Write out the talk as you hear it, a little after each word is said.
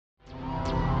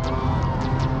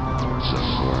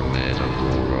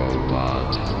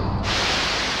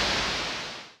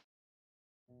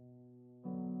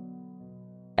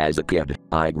As a kid,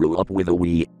 I grew up with a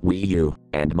Wii U,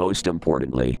 and most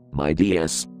importantly, my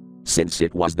DS. Since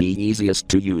it was the easiest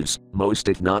to use, most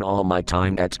if not all my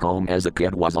time at home as a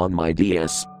kid was on my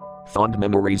DS. Fond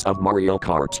memories of Mario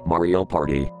Kart, Mario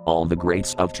Party, all the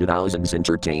greats of 2000s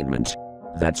entertainment.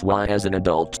 That's why as an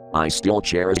adult, I still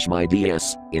cherish my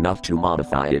DS, enough to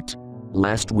modify it.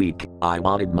 Last week, I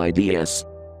wanted my DS.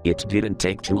 It didn't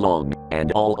take too long,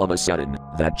 and all of a sudden,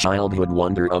 that childhood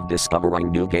wonder of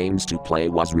discovering new games to play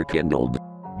was rekindled.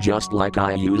 Just like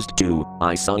I used to,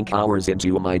 I sunk hours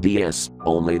into my DS,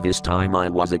 only this time I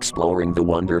was exploring the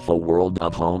wonderful world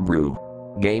of Homebrew.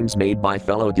 Games made by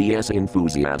fellow DS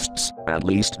enthusiasts, at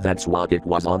least that's what it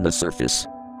was on the surface.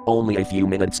 Only a few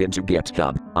minutes into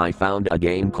GitHub, I found a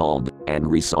game called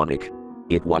Angry Sonic.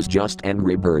 It was just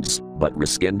Angry Birds, but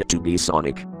reskinned to be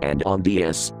Sonic, and on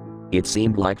DS. It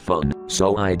seemed like fun,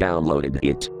 so I downloaded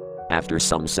it. After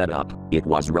some setup, it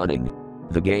was running.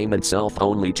 The game itself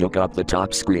only took up the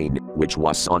top screen, which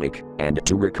was Sonic, and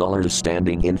two colors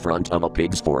standing in front of a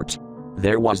pig's fort.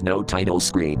 There was no title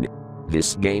screen.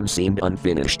 This game seemed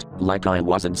unfinished, like I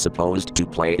wasn't supposed to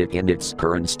play it in its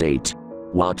current state.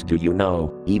 What do you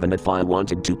know, even if I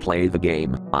wanted to play the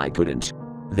game, I couldn't.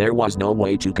 There was no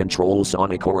way to control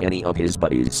Sonic or any of his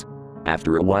buddies.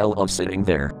 After a while of sitting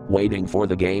there, waiting for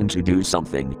the game to do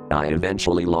something, I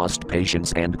eventually lost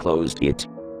patience and closed it.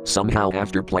 Somehow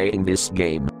after playing this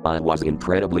game, I was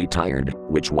incredibly tired,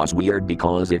 which was weird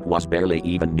because it was barely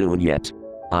even noon yet.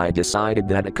 I decided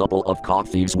that a couple of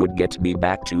coffees would get me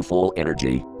back to full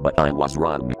energy, but I was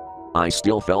wrong. I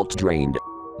still felt drained.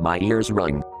 My ears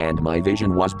rang, and my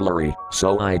vision was blurry,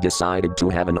 so I decided to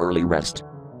have an early rest.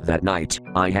 That night,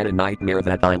 I had a nightmare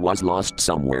that I was lost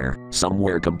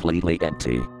somewhere completely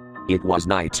empty. It was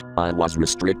night, I was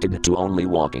restricted to only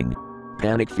walking.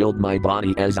 Panic filled my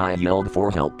body as I yelled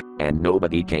for help, and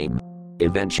nobody came.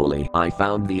 Eventually, I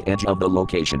found the edge of the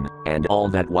location, and all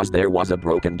that was there was a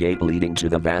broken gate leading to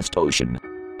the vast ocean.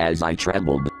 As I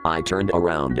trembled, I turned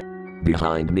around.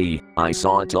 Behind me, I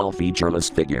saw a tall featureless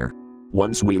figure.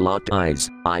 Once we locked eyes,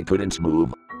 I couldn't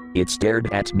move. It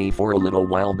stared at me for a little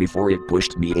while before it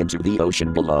pushed me into the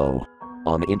ocean below.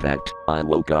 On impact, I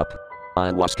woke up.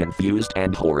 I was confused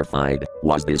and horrified.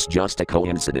 Was this just a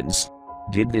coincidence?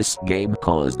 Did this game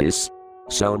cause this?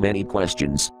 So many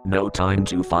questions, no time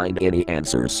to find any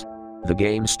answers. The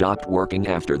game stopped working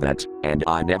after that, and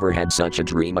I never had such a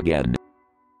dream again.